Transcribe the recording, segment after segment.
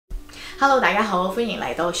Hello， 大家好，歡迎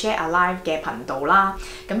嚟到 ShareALive 嘅頻道啦。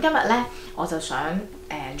咁今日咧，我就想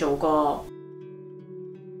做個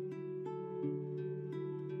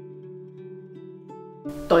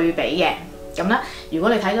對比嘅。咁咧，如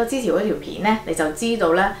果你睇咗之前嗰條片咧，你就知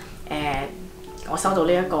道咧，我收到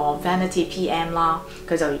呢一個 Vanity PM 啦，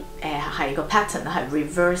佢就係個 pattern 係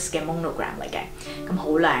reverse 嘅 monogram 嚟嘅，咁好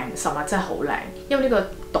靚，實物真係好靚。因為呢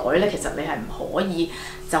個袋咧，其實你係唔可以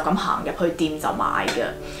就咁行入去店就買嘅。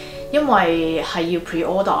因為係要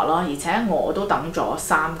pre-order 啦，而且我都等咗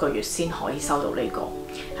3個月先可以收到呢個，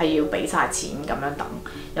係要俾晒錢咁樣等。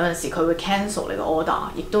有陣時佢會 cancel 你個 order，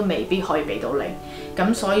 亦都未必可以俾到你。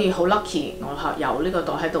咁所以好 lucky， 我有呢個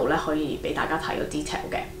袋喺度咧，可以俾大家睇個 detail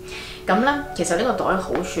嘅。咁咧，其實呢個袋嘅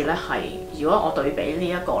好處咧係，如果我對比呢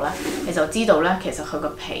一個咧，你就知道咧，其實佢個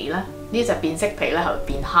皮咧，呢隻變色皮咧係會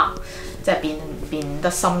變黑，即係變得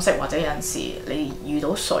深色，或者有陣時你遇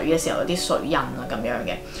到水嘅時候有啲水印啊咁樣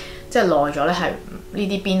嘅。即係耐咗咧，係呢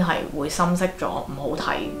啲邊係會深色咗，唔好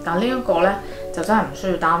睇。但係呢一個咧就真係唔需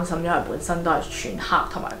要擔心，因為本身都係全黑，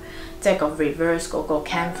同埋即係個 reverse 嗰個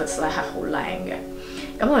canvas 咧係好靚嘅。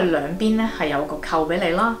咁佢兩邊咧係有個扣俾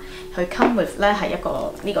你啦，佢 come with 咧係一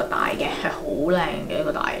個呢個帶嘅，係好靚嘅一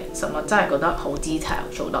個帶。實物真係覺得好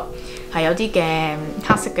detail 做得，係有啲嘅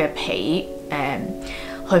黑色嘅皮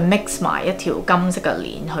去 mix 埋一條金色嘅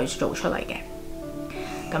鏈去做出嚟嘅。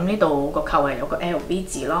咁呢度個扣係有個 LB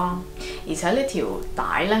字啦，而且呢條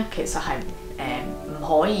帶咧其實係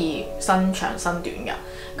唔可以伸長伸短嘅。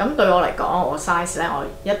咁對我嚟講，我 size 咧我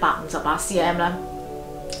158 cm 咧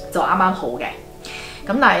就啱啱好嘅。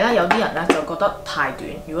咁但係咧有啲人咧就覺得太短，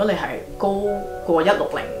如果你係高過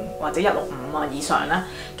160或者165啊以上咧，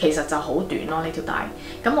其實就好短咯呢條帶。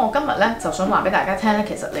咁我今日咧就想話俾大家聽咧，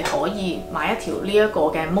其實你可以買一條呢一個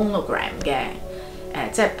嘅 monogram 嘅。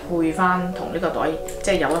即係配翻同呢個袋，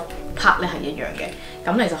即係有一 part 咧係一樣嘅，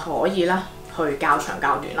咁你就可以咧去較長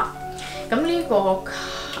較短啦。咁呢個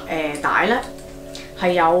帶咧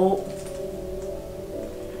係有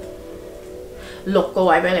6個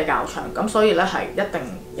位俾你較長，咁所以咧係一定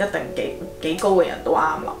幾高嘅人都啱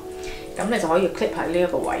啦。咁你就可以 clip 喺呢一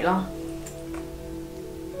個位啦，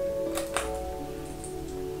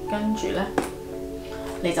跟住咧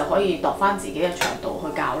你就可以度翻自己嘅長度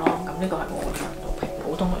去較咯。咁呢個係我嘅長度。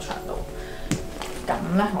普通嘅長度，咁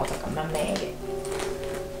咧我就咁樣孭嘅。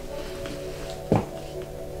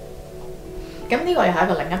咁呢個又係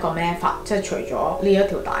另一個孭法，即係除咗呢一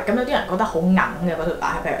條帶，咁有啲人覺得好硬嘅嗰條帶，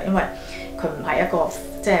譬如因為佢唔係一個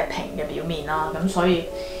即係平嘅表面啦，咁所以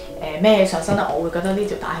孭起上身咧，我會覺得呢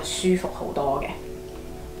條帶係舒服好多嘅。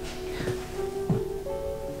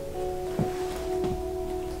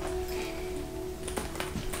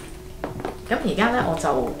咁而家咧我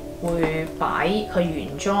就會擺佢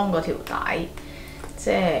原裝嗰條帶，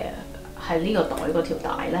即係呢個袋嗰條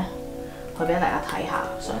帶咧，去俾大家睇下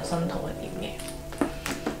上身圖係點嘅，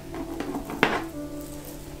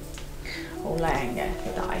好靚嘅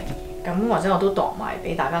條帶。咁或者我都度埋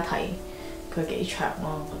俾大家睇佢幾長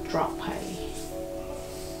咯，個 drop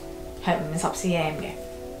係50 cm 嘅。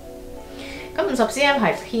咁50 cm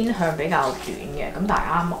係偏向比較短嘅，咁但係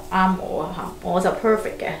啱我嚇，我就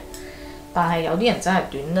perfect 嘅。但係有啲人真係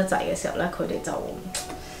短得滯嘅時候咧，佢哋就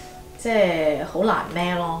即係好難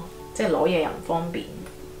孭咯，即係攞嘢又唔方便。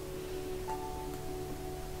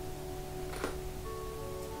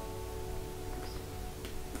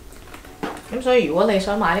咁所以如果你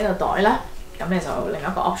想買呢個袋咧，咁你就另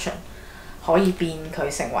一個 option 可以變佢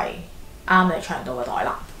成為啱你長度嘅袋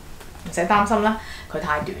啦，唔使擔心啦，佢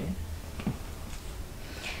太短。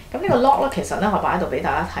咁呢個 lock 咧，其實咧我擺喺度俾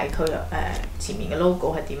大家睇佢前面嘅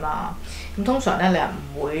logo 係點啊。咁通常咧你係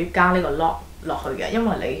唔會加呢個 lock 落去嘅，因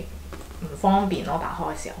為你唔方便咯打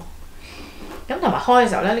開嘅時候。咁同埋開嘅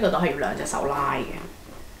時候咧，呢個袋係要2隻手拉嘅，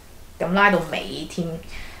咁拉到尾添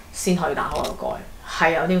先可以打開個蓋，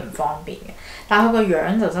係有啲唔方便嘅。但係佢個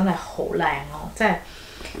樣就真係好靚咯，即係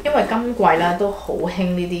因為今季咧都好興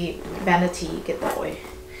呢啲 vanity 嘅袋，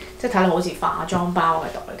即係睇落好似化妝包嘅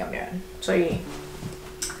袋咁樣，所以。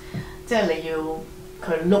即係你要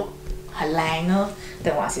佢 look 係靚咯，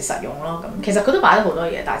定還是實用咯？咁其實佢都擺咗好多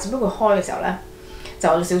嘢，但係只不過開嘅時候咧就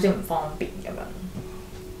有少少唔方便咁樣。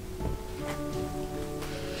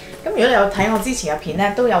咁如果你有睇我之前嘅片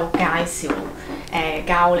咧，都有介紹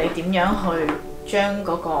教你點樣去將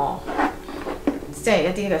嗰個即係一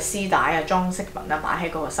啲嘅絲帶啊、裝飾品啊擺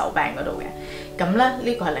喺嗰個手柄嗰度嘅。咁咧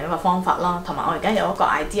呢個係另一個方法啦，同埋我而家有一個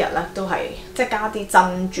idea 咧，都係即係加啲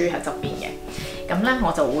珍珠喺側邊嘅。咁咧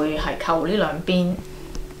我就會係扣呢兩邊，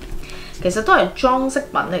其實都係裝飾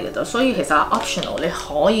品嚟嘅啫，所以其實 optional 你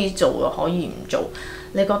可以做又可以唔做，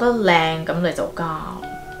你覺得靚咁你就加，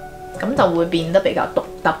咁就會變得比較特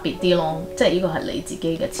別啲咯。即係呢個係你自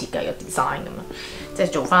己嘅設計嘅 design 咁樣，即係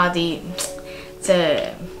做翻一啲即係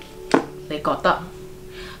你覺得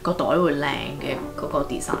個袋會靚嘅嗰個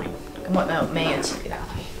design。咁我而家又孭一次俾大家睇。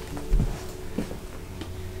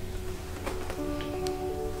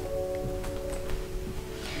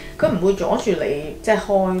佢唔會阻住你即係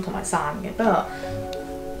開同埋閂嘅，不過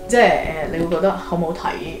即係你會覺得好唔好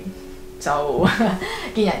睇就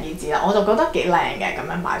見仁見智啦。我就覺得幾靚嘅咁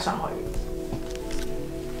樣擺上去，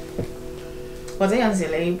或者有陣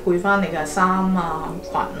時你配翻你嘅衫啊、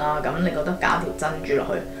裙啊，咁你覺得加條珍珠落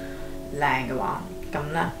去靚嘅話，咁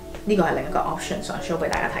咧呢個係另一個 option 想 show 俾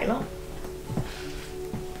大家睇咯。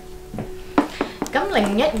咁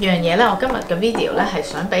另一樣嘢咧，我今日嘅 video 咧係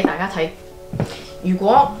想俾大家睇，如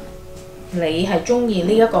果你係中意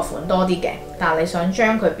呢一個款多啲嘅，但係你想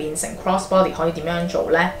將佢變成 crossbody， 可以點樣做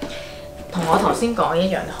呢？同我頭先講一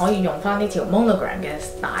樣，可以用翻呢條 monogram 嘅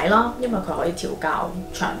帶啦，因為佢可以調校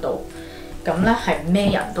長度，咁呢係咩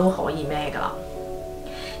人都可以孭噶啦。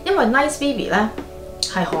因為 Nice BB 呢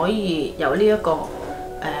係可以有呢一個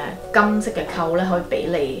金色嘅扣呢，可以俾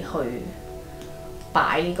你去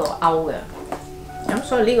擺呢個勾嘅，咁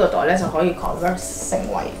所以呢個袋呢就可以 convert 成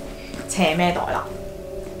為斜孭袋啦。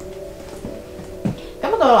咁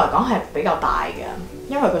對我嚟講係比較大嘅，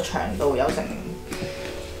因為個長度有成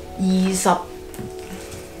20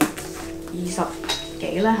幾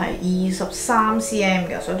咧，係23 cm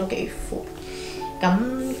嘅，所以都幾闊。咁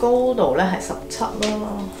高度咧係17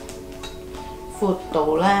咯，闊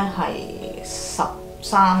度咧係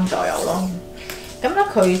13左右咯。咁咧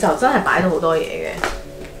佢就真係擺到好多嘢嘅。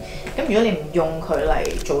咁如果你唔用佢嚟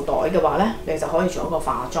做袋嘅話咧，你就可以做一個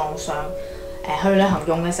化妝箱。去旅行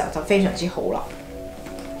用嘅時候就非常之好啦。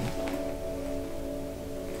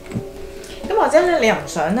或者咧，你又唔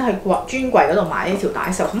想咧去專櫃嗰度買呢條帶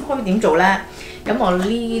嘅時候，咁可以點做咧？咁我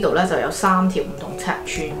呢度咧就有3條唔同尺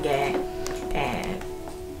寸嘅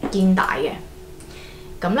肩帶嘅。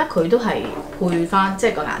咁咧佢都係配翻，即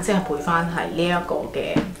係個顏色係配翻係呢一個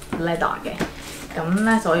嘅 leather 嘅。咁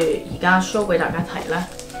咧，所以而家 show 俾大家睇咧，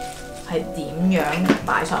係點樣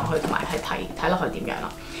擺上去，同埋係睇落去點樣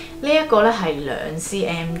啦。呢一個咧係2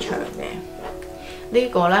 cm 長嘅，呢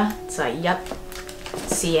個咧就係1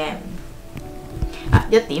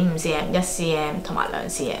 cm。1.5 cm、1 cm 同埋2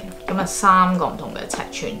 cm， 咁啊3個唔同嘅尺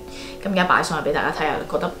寸。咁而家擺上去俾大家睇下，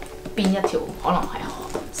覺得邊一條可能係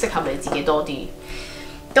適合你自己多啲。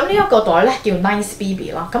咁呢一個袋咧叫 Nice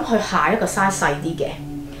BB 啦，咁佢下一個 size 細啲嘅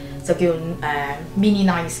就叫Mini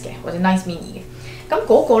Nice 嘅，或者 Nice Mini 嘅。咁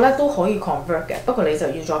嗰個咧都可以 convert 嘅，不過你就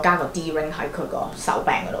要再加個 D ring 喺佢個手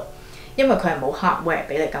柄嗰度，因為佢係冇 hardware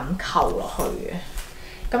俾你咁扣落去嘅。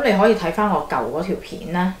咁你可以睇翻我舊嗰條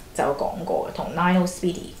片咧，就有講過嘅，同 Nino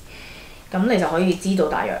Speedy， 咁你就可以知道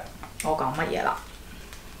大約我講乜嘢啦。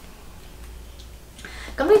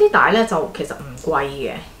咁呢啲帶咧就其實唔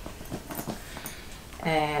貴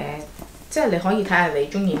嘅，即係你可以睇下你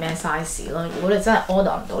中意咩 size 咯。如果你真係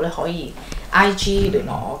order 唔到咧，可以 IG 聯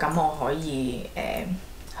絡我，咁我可以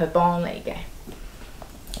去幫你嘅。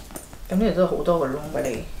咁呢度都有好多個窿俾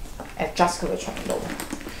你 adjust 佢嘅長度。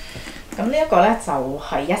咁呢一個咧就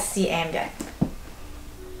係1 cm 嘅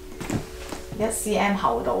1 cm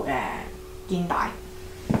厚度嘅肩帶。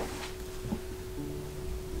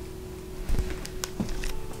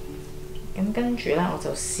咁跟住咧，我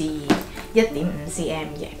就試1.5 cm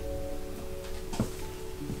嘅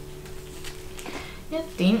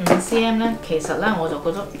1.5 cm 咧，其實咧我就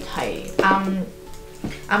覺得係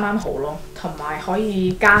啱好咯，同埋可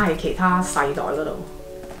以加喺其他細袋嗰度，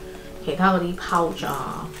其他嗰啲 pouch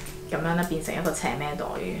啊。咁樣咧變成一個斜孭袋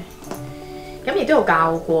嘅，咁亦都有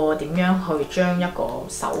教過點樣去將一個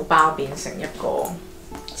手包變成一個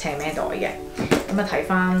斜孭袋嘅。咁啊睇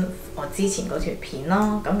翻我之前嗰條片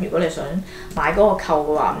啦。咁如果你想買嗰個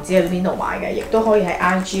扣嘅話，唔知喺邊度買嘅，亦都可以喺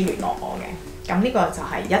IG 聯絡我嘅。咁呢個就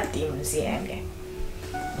係1.5 cm 嘅。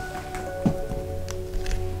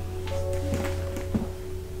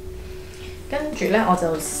跟住咧我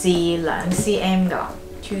就試2 cm 㗎啦。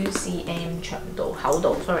2 cm 長度、厚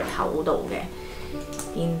度嘅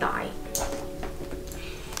肩帶，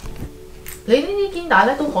你呢啲肩帶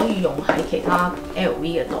咧都可以用喺其他 LV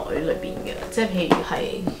嘅袋裏邊嘅，即係譬如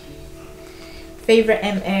係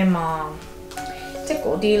Favorite啊，即係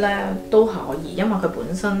嗰啲咧都可以，因為佢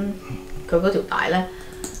本身佢嗰條帶咧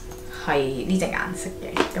係呢隻顏色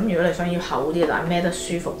嘅。咁如果你想要厚啲嘅帶，孭得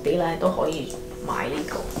舒服啲咧，都可以買呢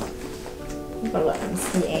個2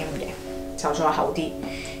 cm 嘅。就再厚啲，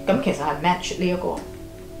咁其實係 match 呢個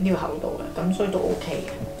厚度嘅，咁所以都 OK 嘅。